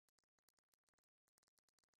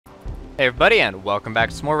Hey everybody, and welcome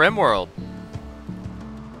back to some more RimWorld.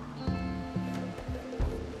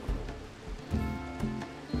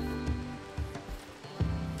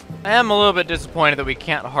 I am a little bit disappointed that we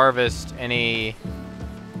can't harvest any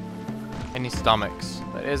stomachs.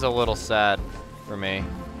 That is a little sad for me.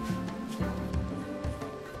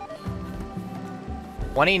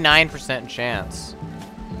 29% chance.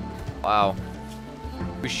 Wow.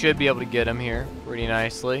 We should be able to get him here pretty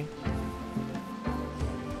nicely.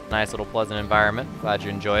 Nice little pleasant environment. Glad you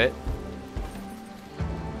enjoy it.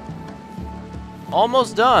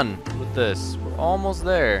 Almost done with this. We're almost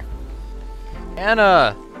there.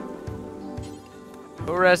 Anna!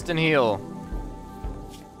 Go rest and heal.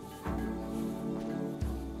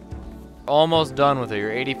 Almost done with it.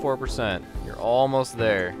 You're 84%. You're almost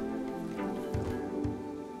there.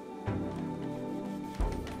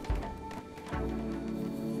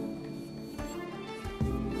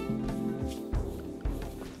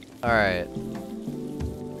 Alright.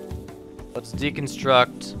 Let's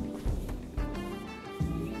deconstruct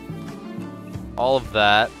all of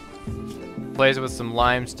that. Replace it with some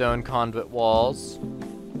limestone conduit walls.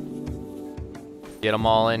 Get them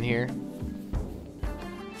all in here.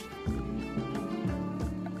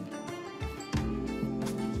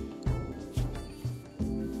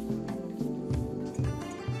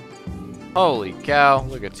 Holy cow,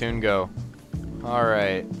 look at Toon go.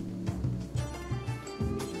 Alright.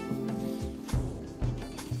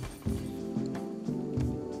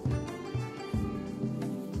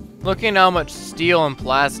 Looking at how much steel and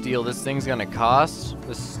plasteel this thing's gonna cost,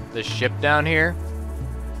 this ship down here,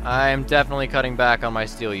 I'm definitely cutting back on my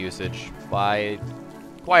steel usage by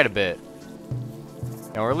quite a bit.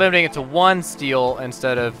 And we're limiting it to 1 steel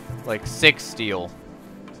instead of like 6 steel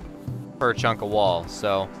per chunk of wall,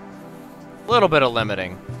 so a little bit of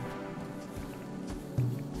limiting.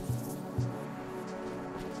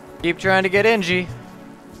 Keep trying to get Ingy.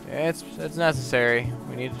 It's necessary.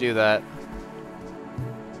 We need to do that.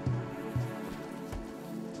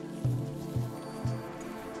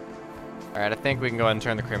 Alright, I think we can go ahead and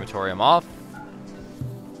turn the crematorium off.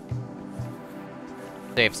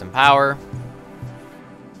 Save some power.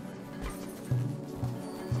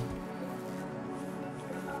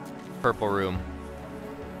 Purple room.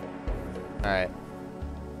 Alright.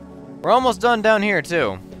 We're almost done down here,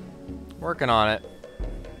 too. Working on it.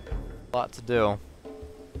 A lot to do.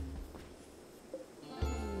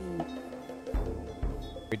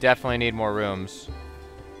 We definitely need more rooms.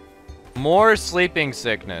 More sleeping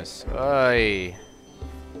sickness. Oy.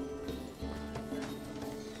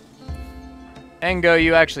 Engo,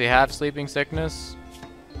 you actually have sleeping sickness.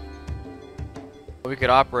 We could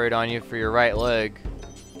operate on you for your right leg.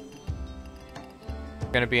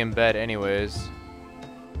 You're gonna be in bed anyways.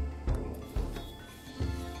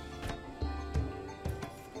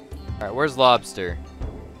 Alright, where's Lobster?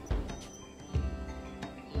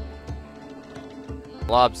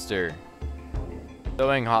 Lobster.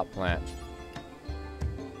 Sowing hot plant.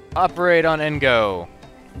 Operate on Engo.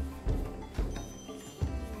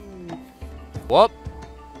 Whoop.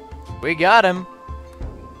 We got him.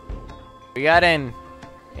 We got Ng.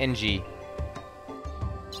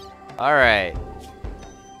 Alright.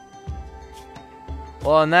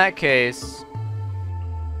 Well, in that case,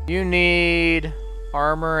 you need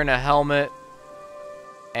armor and a helmet,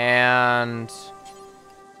 and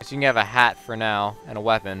I guess you can have a hat for now, and a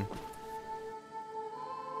weapon.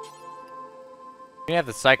 You can have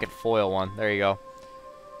the psychic foil one. There you go.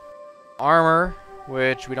 Armor,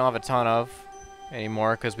 which we don't have a ton of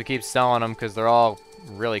anymore because we keep selling them because they're all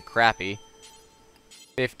really crappy.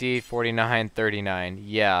 50, 49, 39.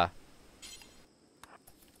 Yeah.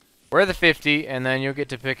 Wear the 50, and then you'll get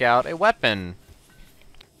to pick out a weapon.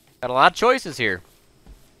 Got a lot of choices here.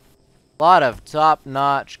 A lot of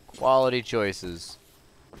top-notch quality choices.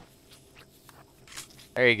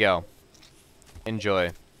 There you go.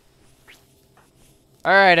 Enjoy.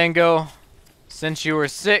 Alright, Engo. Since you were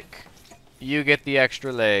sick, you get the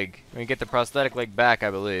extra leg. We get the prosthetic leg back, I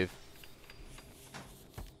believe.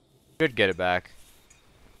 Should get it back.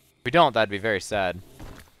 If we don't, that'd be very sad.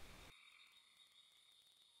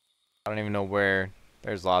 I don't even know where.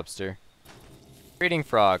 There's Lobster. Breeding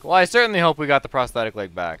frog. Well, I certainly hope we got the prosthetic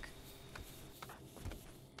leg back.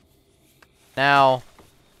 Now,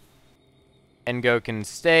 Engo can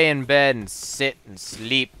stay in bed and sit and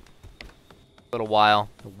sleep a little while.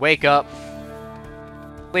 Wake up.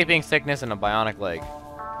 Sleeping sickness and a bionic leg.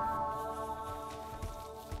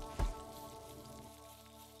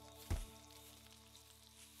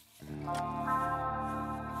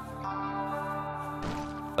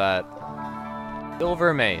 That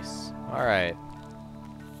silver mace. Alright.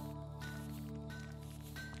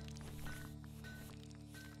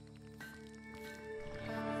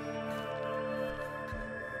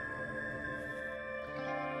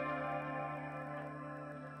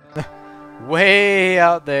 way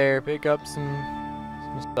out there. Pick up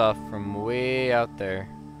some stuff from way out there.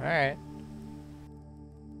 Alright.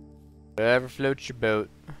 Whatever floats your boat.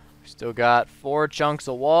 We still got 4 chunks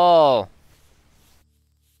of wall.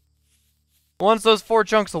 Once those 4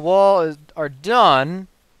 chunks of wall are done,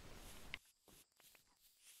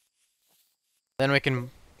 then we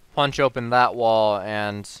can punch open that wall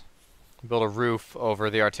and build a roof over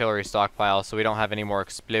the artillery stockpile so we don't have any more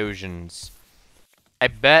explosions. I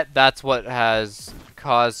bet that's what has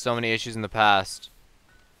caused so many issues in the past.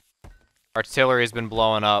 Artillery's been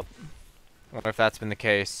blowing up. I wonder if that's been the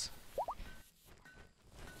case.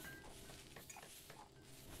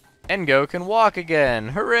 Engo can walk again!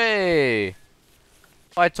 Hooray!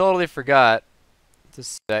 Oh, I totally forgot to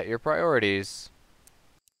set your priorities.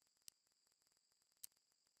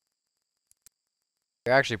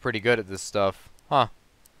 You're actually pretty good at this stuff. Huh.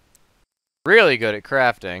 Really good at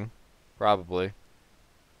crafting. Probably.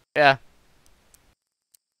 Yeah.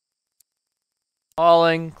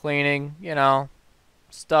 Hauling, cleaning, you know.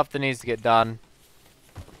 Stuff that needs to get done.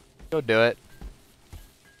 Go do it.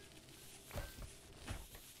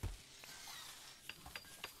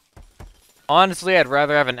 Honestly, I'd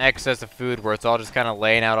rather have an excess of food where it's all just kind of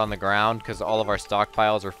laying out on the ground because all of our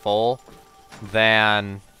stockpiles are full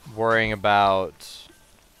than worrying about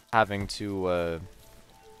having to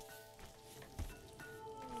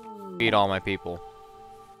feed all my people.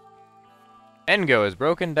 Engo is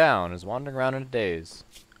broken down, is wandering around in a daze.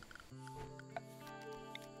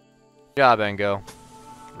 Good job, Engo.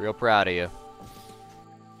 Real proud of you.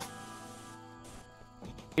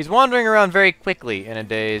 He's wandering around very quickly in a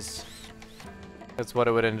daze. That's what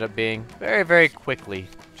it would end up being. Very, very quickly.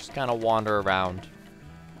 Just kind of wander around.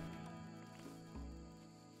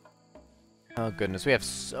 Oh goodness, we have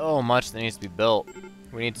so much that needs to be built.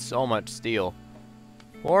 We need so much steel.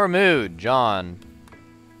 Poor mood, John.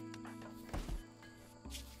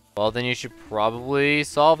 Well, then you should probably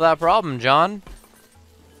solve that problem, John.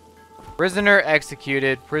 Prisoner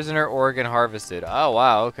executed, prisoner organ harvested. Oh,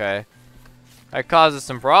 wow, okay. That causes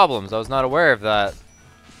some problems. I was not aware of that.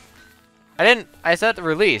 I set to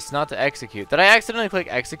release, not to execute. Did I accidentally click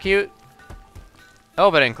execute? Oh,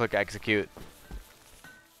 but I didn't click execute.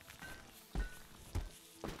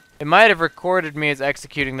 It might have recorded me as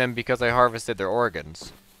executing them because I harvested their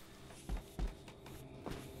organs.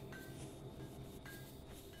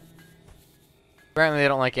 Apparently they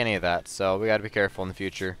don't like any of that, so we gotta be careful in the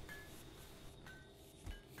future.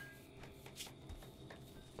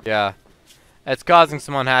 Yeah. It's causing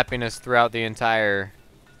some unhappiness throughout the entirety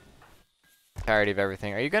of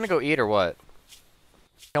everything. Are you gonna go eat or what?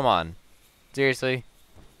 Come on. Seriously?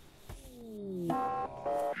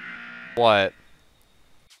 What?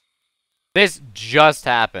 This just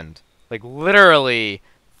happened. Like, literally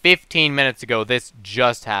 15 minutes ago, this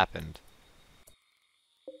just happened.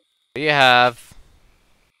 We have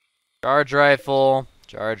charge rifle,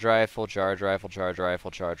 charge rifle, charge rifle, charge rifle,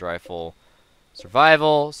 charge rifle,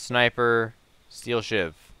 survival, sniper, steel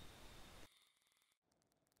shiv.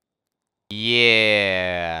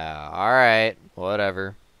 Yeah, alright,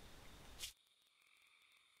 whatever.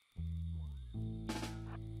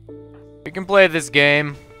 We can play this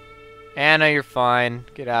game. Anna, you're fine.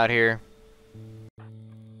 Get out here.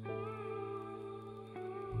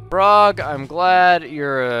 Frog, I'm glad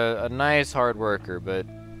you're a nice hard worker, but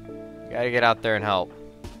you gotta get out there and help.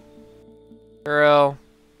 Girl.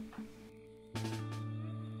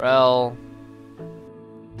 Rel.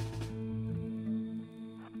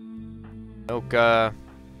 Oka.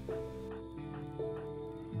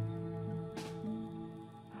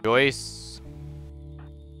 Joyce.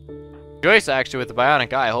 Joyce actually with the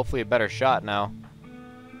bionic eye. Hopefully a better shot now.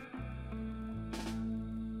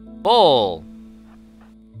 Bull.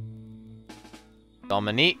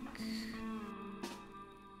 Dominique.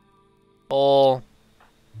 Bull.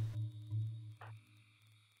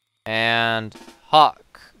 And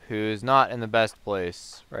Hawk, who's not in the best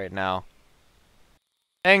place right now.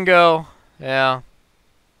 Engo. Yeah.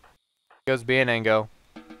 Goes being Engo.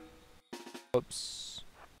 Oops.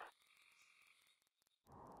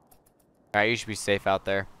 Alright, you should be safe out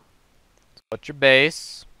there. What's your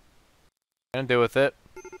base? What are you gonna do with it?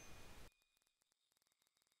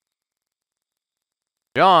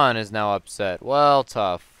 John is now upset. Well,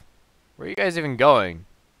 tough. Where are you guys even going?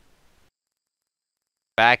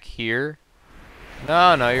 Back here?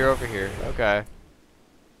 No, no, you're over here. Okay.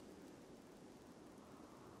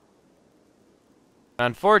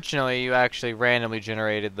 Unfortunately, you actually randomly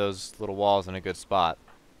generated those little walls in a good spot.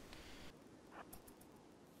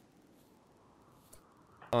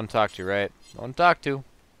 No one to talk to, right? No one to talk to.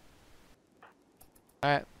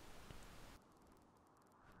 Alright.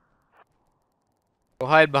 Go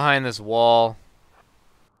hide behind this wall.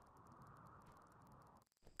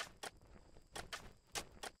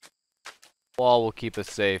 Wall will keep us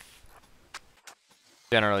safe.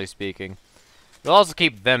 Generally speaking. It'll also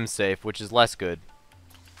keep them safe, which is less good.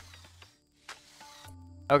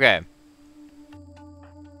 Okay.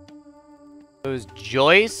 So is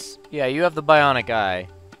Joyce? Yeah, you have the bionic eye.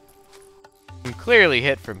 You can clearly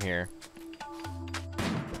hit from here.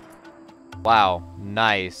 Wow,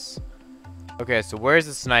 nice. Okay, so where's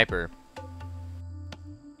the sniper?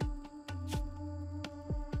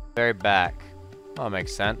 Very back. Oh, that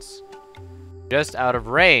makes sense. Just out of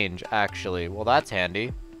range, actually. Well, that's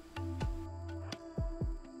handy.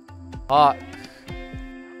 Hawk.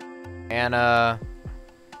 Anna.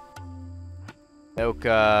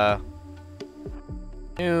 Noka.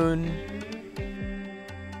 Noon.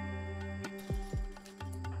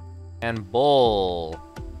 And Bull.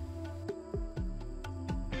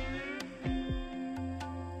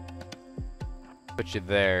 Put you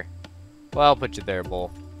there. Well, I'll put you there,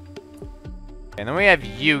 Bull. And then we have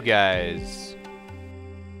you guys.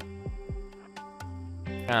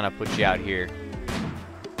 Kinda put you out here.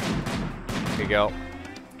 There you go.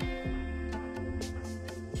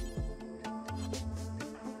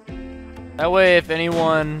 That way, if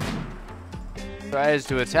anyone tries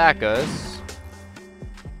to attack us,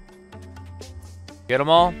 get them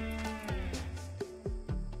all.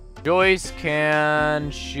 Joyce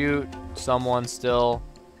can shoot someone still.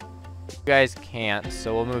 You guys can't,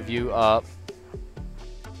 so we'll move you up.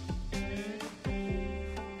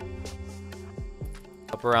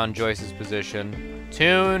 Up around Joyce's position.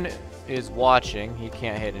 Toon is watching. He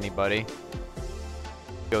can't hit anybody.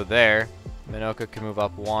 Go there. Minoka can move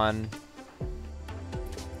up one.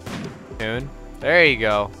 Toon. There you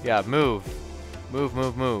go. Yeah, move. Move,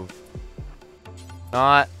 move, move.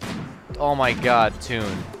 Not. Oh my god,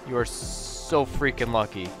 Toon. You are so freaking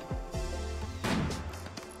lucky.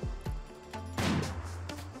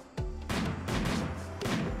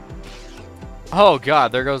 Oh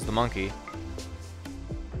god, there goes the monkey.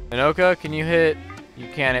 Minoka, can you hit? You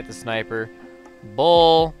can't hit the sniper.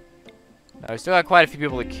 Bull. Now, we still got quite a few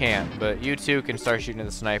people that can't, but you two can start shooting at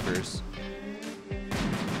the snipers.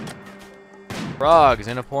 Frog's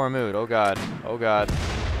in a poor mood. Oh god. Oh god.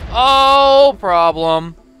 Oh,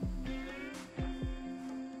 problem.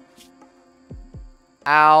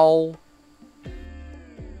 Ow.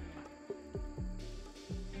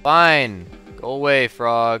 Fine. Go away,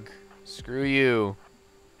 Frog. Screw you.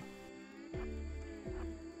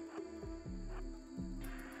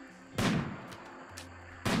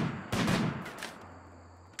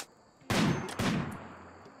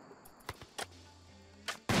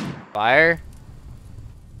 Fire?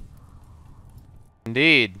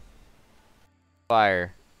 Indeed.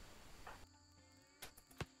 Fire.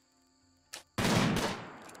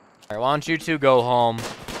 Alright, why don't you two go home?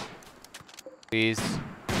 Please.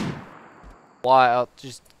 Why? Oh,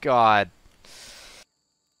 just God.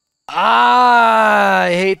 Ah,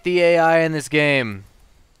 I hate the AI in this game.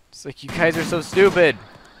 It's like, you guys are so stupid.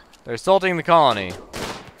 They're assaulting the colony.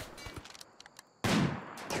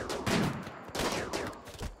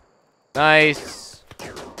 Nice.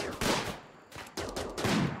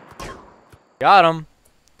 Got them.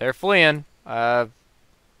 They're fleeing.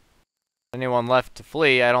 Anyone left to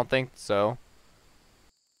flee? I don't think so.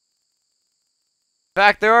 In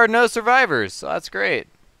fact, there are no survivors, so that's great.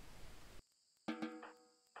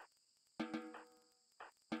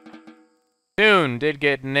 Toon did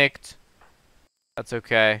get nicked. That's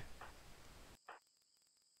okay.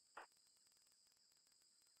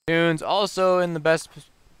 Toon's also in the best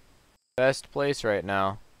place right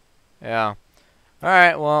now. Yeah.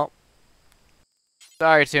 Alright, well.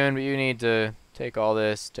 Sorry, Toon, but you need to take all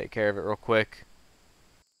this, take care of it real quick.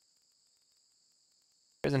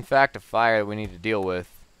 There's in fact a fire that we need to deal with.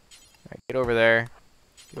 Alright, get over there.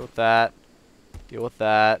 Deal with that. Deal with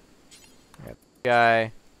that. Got this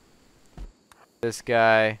guy. This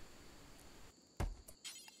guy.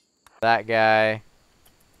 That guy.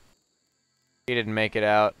 He didn't make it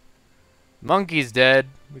out. Monkey's dead.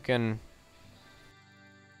 We can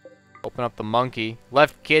open up the monkey.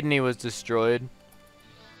 Left kidney was destroyed.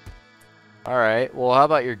 Alright, well, how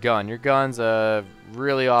about your gun? Your gun's a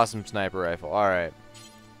really awesome sniper rifle. Alright.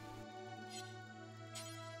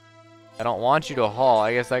 I don't want you to haul.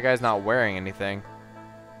 I guess that guy's not wearing anything.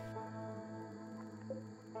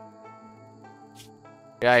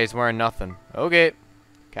 Yeah, he's wearing nothing. Okay.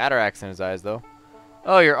 Cataracts in his eyes, though.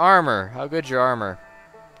 Oh, your armor. How good's your armor?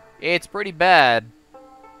 It's pretty bad.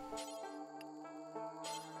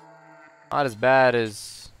 Not as bad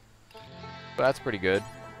as... But that's pretty good.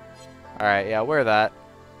 Alright, yeah, wear that.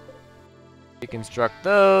 Deconstruct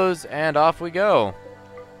those, and off we go.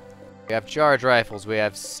 We have charge rifles, we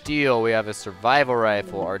have steel, we have a survival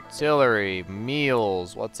rifle, artillery,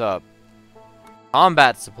 meals, what's up?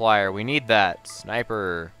 Combat supplier, we need that.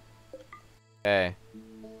 Sniper. Okay.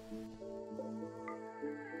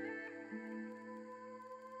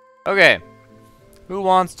 Okay. Who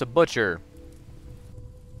wants to butcher?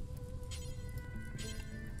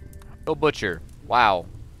 Go butcher. Wow.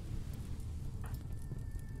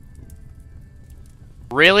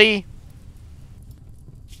 Really?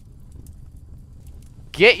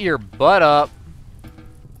 Get your butt up.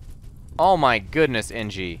 Oh my goodness,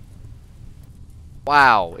 NG.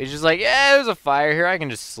 Wow. It's just like, yeah, there's a fire here. I can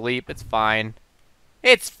just sleep. It's fine.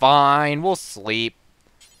 It's fine. We'll sleep.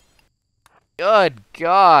 Good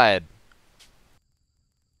God.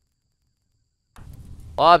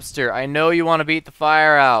 Lobster, I know you want to beat the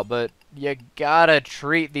fire out, but you gotta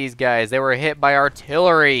treat these guys. They were hit by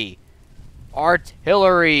artillery.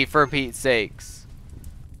 Artillery, for Pete's sakes.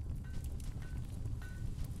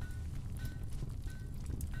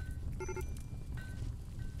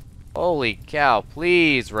 Holy cow,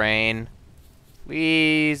 please, rain.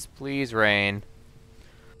 Please, please, rain.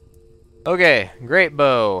 Okay, great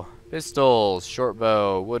bow. Pistols, short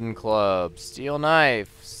bow, wooden club, steel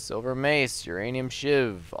knife, silver mace, uranium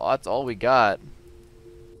shiv. Oh, that's all we got.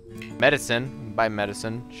 Medicine. Buy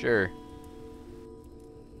medicine, sure.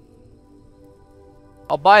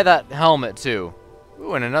 I'll buy that helmet too.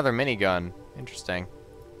 Ooh, and another minigun. Interesting.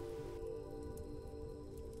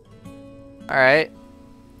 Alright.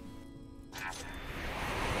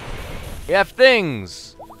 We have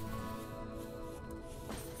things!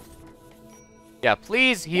 Yeah,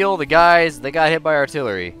 please heal the guys that got hit by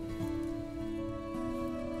artillery.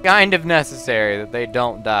 Kind of necessary that they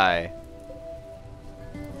don't die.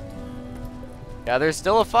 Yeah, there's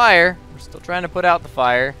still a fire. We're still trying to put out the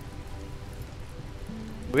fire.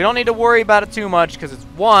 We don't need to worry about it too much because it's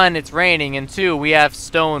one, it's raining, and two, we have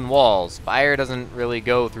stone walls. Fire doesn't really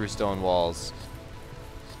go through stone walls.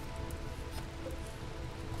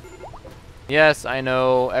 Yes, I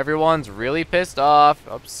know. Everyone's really pissed off,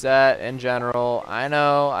 upset in general. I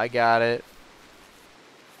know, I got it.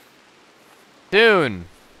 Tune.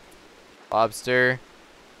 Lobster.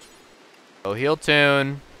 Go heal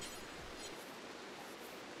Tune.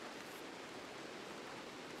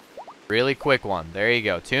 Really quick one. There you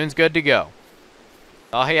go. Tune's good to go.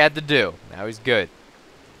 All he had to do. Now he's good.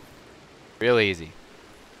 Real easy.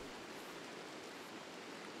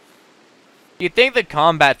 You'd think the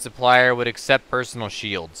combat supplier would accept personal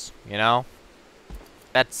shields, you know?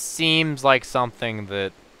 That seems like something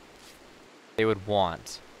that they would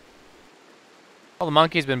want. Well, the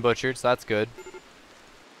monkey's been butchered, so that's good.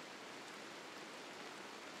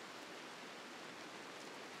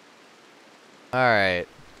 Alright.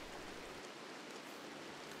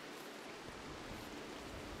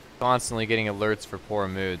 Constantly getting alerts for poor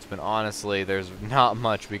moods, but honestly, there's not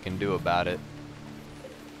much we can do about it.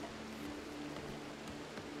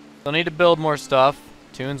 Still need to build more stuff.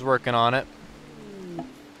 Tune's working on it.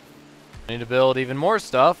 Need to build even more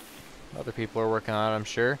stuff. Other people are working on it, I'm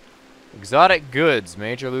sure. Exotic goods,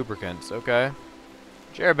 major lubricants. Okay.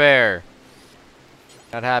 Chair bear.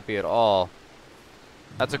 Not happy at all.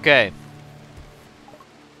 That's okay.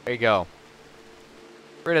 There you go.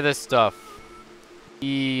 Get rid of this stuff.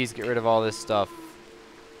 Please get rid of all this stuff.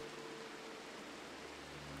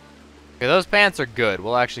 Okay, those pants are good.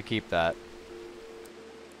 We'll actually keep that.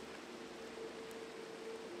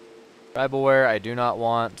 Tribal wear, I do not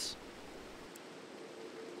want.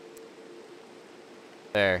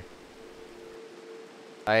 There.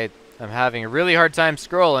 I am having a really hard time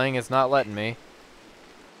scrolling. It's not letting me.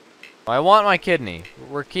 I want my kidney.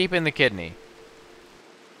 We're keeping the kidney.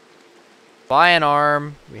 Buy an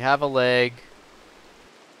arm. We have a leg.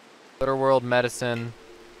 RimWorld medicine.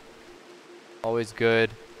 Always good.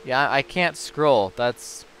 Yeah, I can't scroll.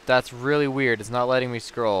 That's really weird. It's not letting me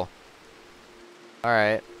scroll.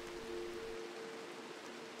 Alright.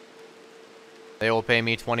 They will pay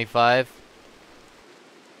me 25.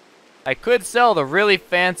 I could sell the really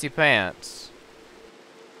fancy pants,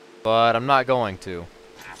 but I'm not going to.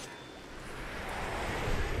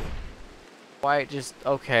 Why just,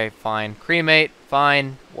 okay, fine. Cremate,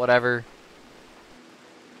 fine, whatever.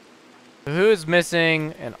 Who's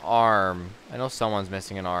missing an arm? I know someone's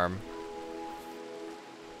missing an arm.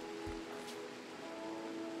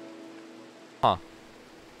 Huh.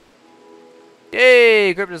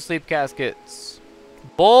 Yay! Crypto sleep caskets.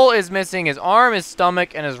 Bull is missing his arm, his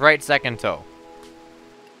stomach, and his right second toe.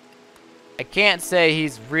 I can't say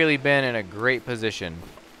he's really been in a great position.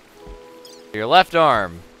 Your left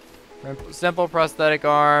arm. Simple prosthetic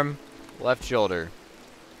arm. Left shoulder.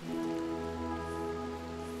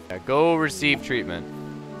 Yeah, go receive treatment.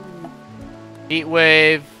 Heat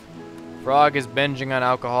wave. Frog is binging on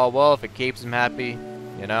alcohol. Well, if it keeps him happy,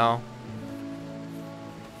 you know.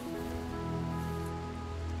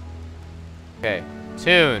 Okay.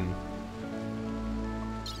 Tune.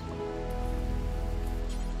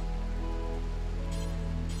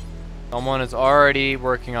 Someone is already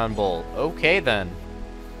working on Bull. Okay, then.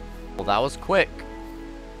 Well, that was quick.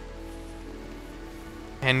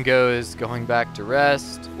 Hengo is going back to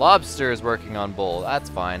rest. Lobster is working on Bull. That's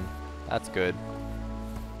fine. That's good.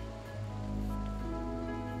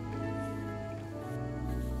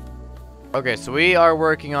 Okay, so we are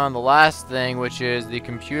working on the last thing, which is the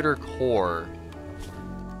computer core.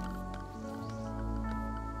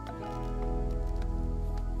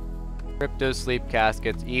 Crypto sleep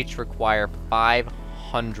caskets each require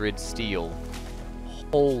 500 steel.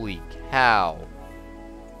 Holy cow.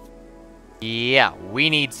 Yeah, we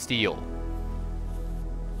need steel.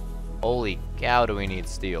 Holy cow, do we need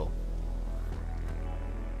steel.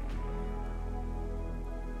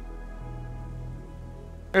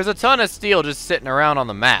 There's a ton of steel just sitting around on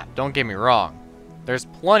the map, don't get me wrong. There's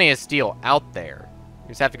plenty of steel out there. You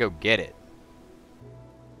just have to go get it.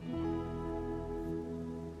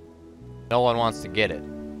 No one wants to get it.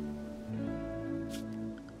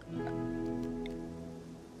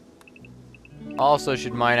 Also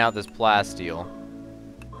should mine out this plasteel.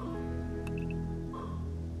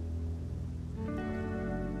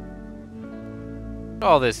 Look at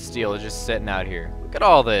all this steel just sitting out here. Look at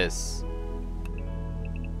all this.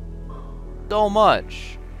 So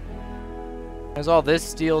much. There's all this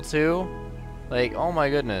steel too. Like, oh my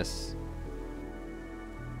goodness.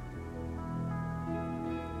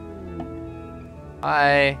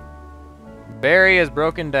 Hi. Barry is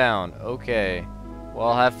broken down. Okay.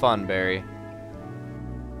 Well, have fun, Barry.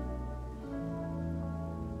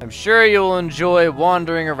 I'm sure you'll enjoy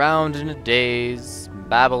wandering around in a daze,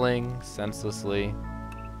 babbling senselessly.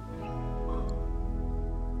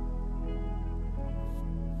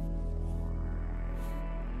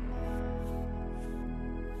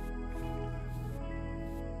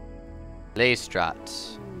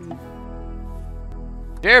 Leystrat.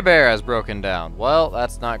 Dare Bear has broken down. Well,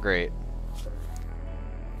 that's not great.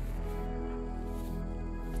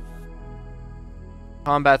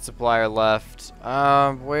 Combat supplier left.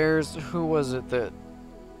 Who was it that...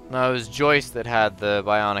 No, it was Joyce that had the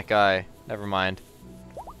bionic eye. Never mind.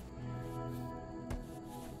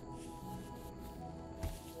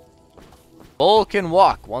 Bull can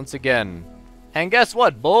walk once again. And guess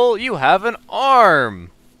what, Bull? You have an arm!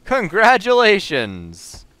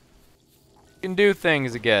 Congratulations! You can do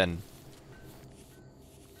things again.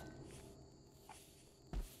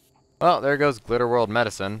 Well, there goes Glitter World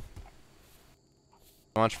Medicine.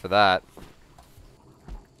 So much for that.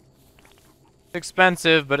 It's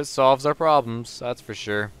expensive, but it solves our problems, that's for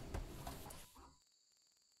sure.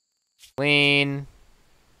 Clean.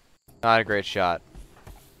 Not a great shot.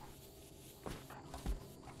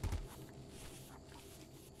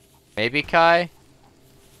 Maybe Kai?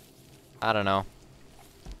 I don't know.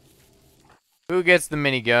 Who gets the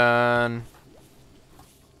minigun?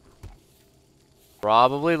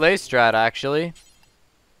 Probably Leystrat, actually.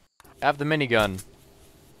 Have the minigun.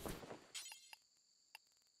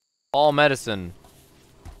 All medicine.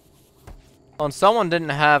 Oh, and someone didn't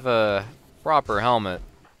have a proper helmet.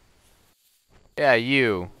 Yeah,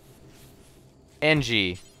 you.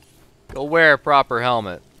 NG. Go wear a proper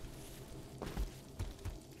helmet.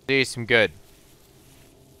 Do you some good.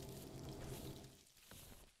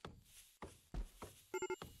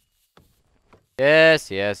 Yes,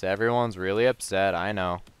 yes, everyone's really upset, I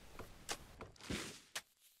know.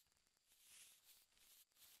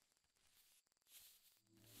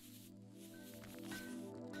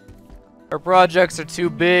 Our projects are too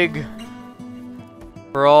big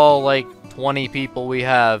for all, like, 20 people we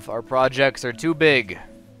have. Our projects are too big.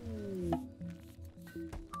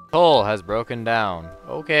 Coal has broken down.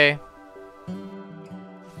 Okay.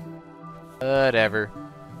 Whatever.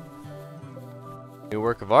 New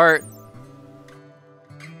work of art.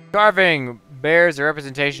 Carving bears a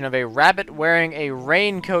representation of a rabbit wearing a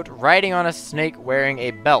raincoat riding on a snake wearing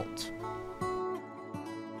a belt.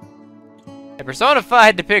 A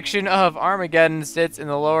personified depiction of Armageddon sits in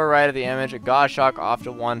the lower right of the image. A goshawk off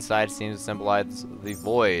to one side seems to symbolize the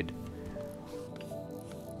void.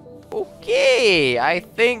 Okay, I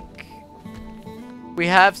think we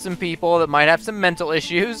have some people that might have some mental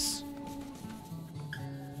issues.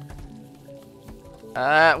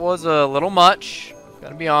 That was a little much.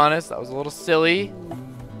 Gotta be honest, that was a little silly.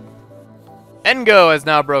 Engo has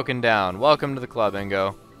now broken down. Welcome to the club,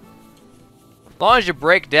 Engo. As long as you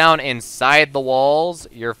break down inside the walls,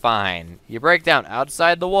 you're fine. You break down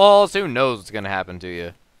outside the walls, who knows what's gonna happen to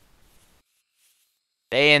you.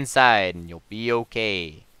 Stay inside and you'll be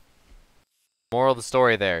okay. Moral of the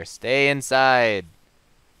story there, stay inside.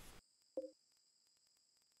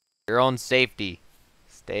 Your own safety.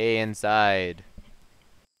 Stay inside.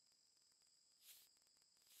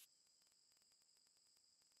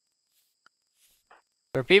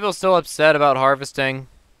 Are people still upset about harvesting?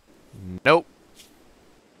 Nope.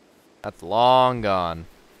 That's long gone.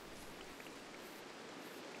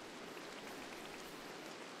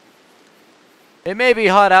 It may be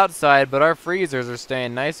hot outside, but our freezers are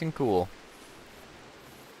staying nice and cool.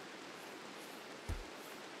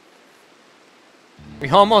 We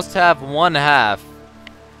almost have one half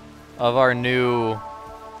of our new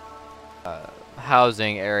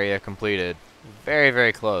housing area completed. Very,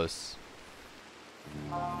 very close.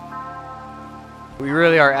 We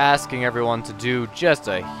really are asking everyone to do just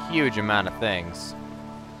a huge amount of things.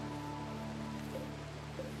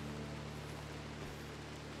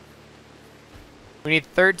 We need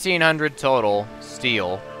 1,300 total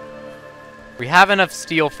steel. We have enough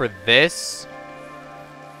steel for this.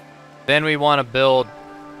 Then we want to build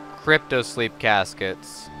crypto sleep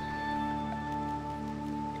caskets.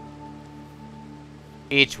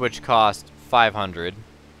 Each which cost 500.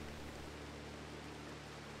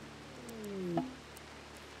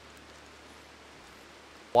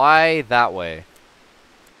 Why that way?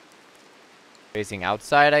 Facing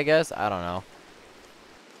outside, I guess? I don't know.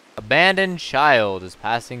 Abandoned child is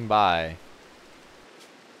passing by.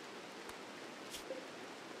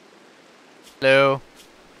 Hello.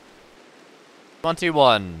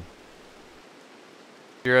 21.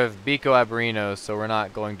 You're of Bico Aberino, so we're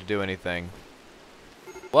not going to do anything.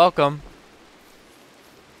 Welcome.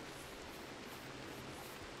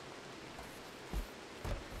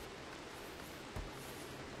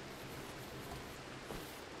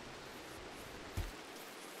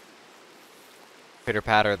 Pitter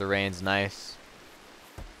patter, the rain's nice.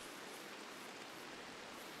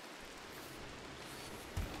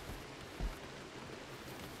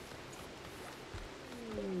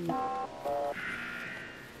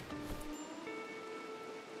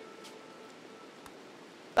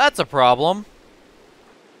 That's a problem.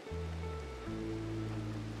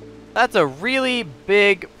 That's a really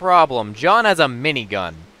big problem. John has a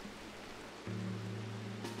minigun.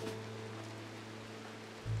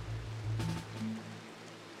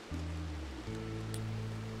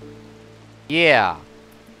 Yeah.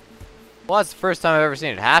 Well, that's the first time I've ever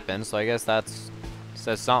seen it happen, so I guess that's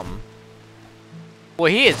says something.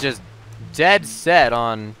 Well, he is just dead set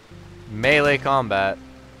on melee combat.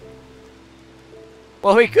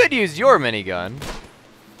 Well, we could use your minigun.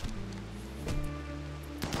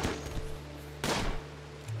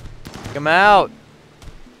 Come out.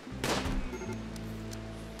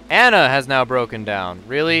 Anna has now broken down.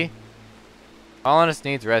 Really? Colonist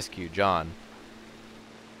needs rescue, John.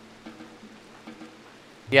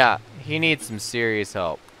 Yeah, he needs some serious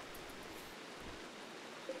help.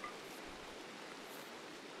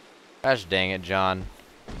 Gosh dang it, John.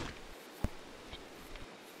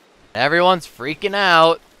 Everyone's freaking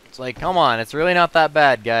out. It's like, come on, it's really not that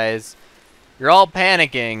bad, guys. You're all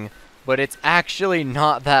panicking, but it's actually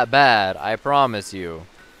not that bad, I promise you.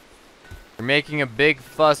 You're making a big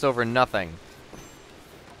fuss over nothing.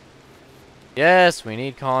 Yes, we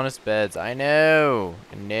need colonist beds. I know.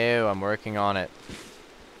 I know, I'm working on it.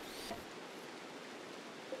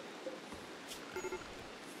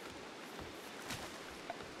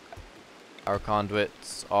 Our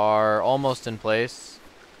conduits are almost in place.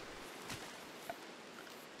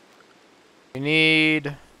 We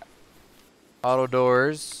need auto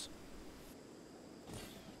doors.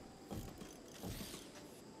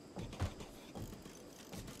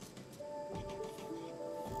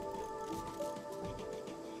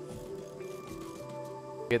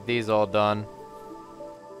 Get these all done.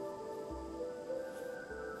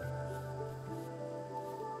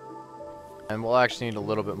 And we'll actually need a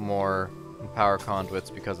little bit more power conduits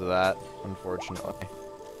because of that, unfortunately.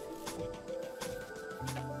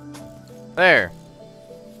 There.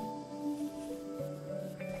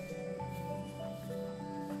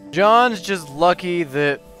 John's just lucky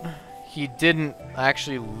that he didn't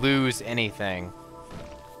actually lose anything.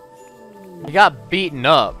 He got beaten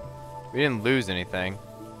up. We didn't lose anything.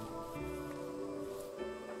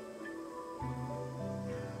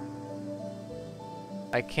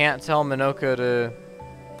 I can't tell Minoka to...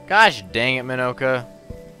 Gosh dang it, Minoka.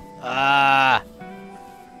 Ah.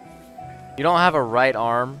 You don't have a right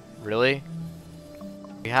arm? Really?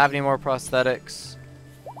 Do you have any more prosthetics?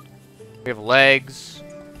 We have legs.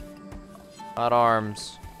 Not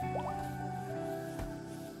arms.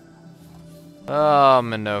 Oh,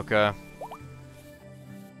 Minoka.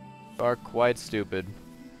 You are quite stupid.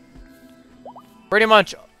 Pretty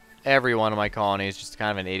much every one of my colonies just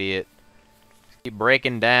kind of an idiot. Keep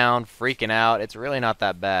breaking down, freaking out. It's really not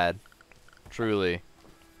that bad. Truly.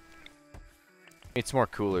 Need some more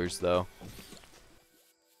coolers, though.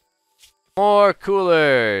 More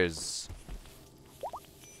coolers!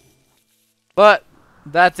 But,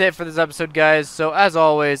 that's it for this episode, guys. So, as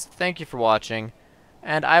always, thank you for watching.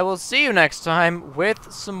 And I will see you next time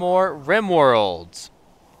with some more RimWorld.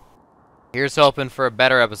 Here's hoping for a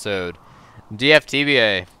better episode.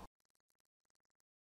 DFTBA.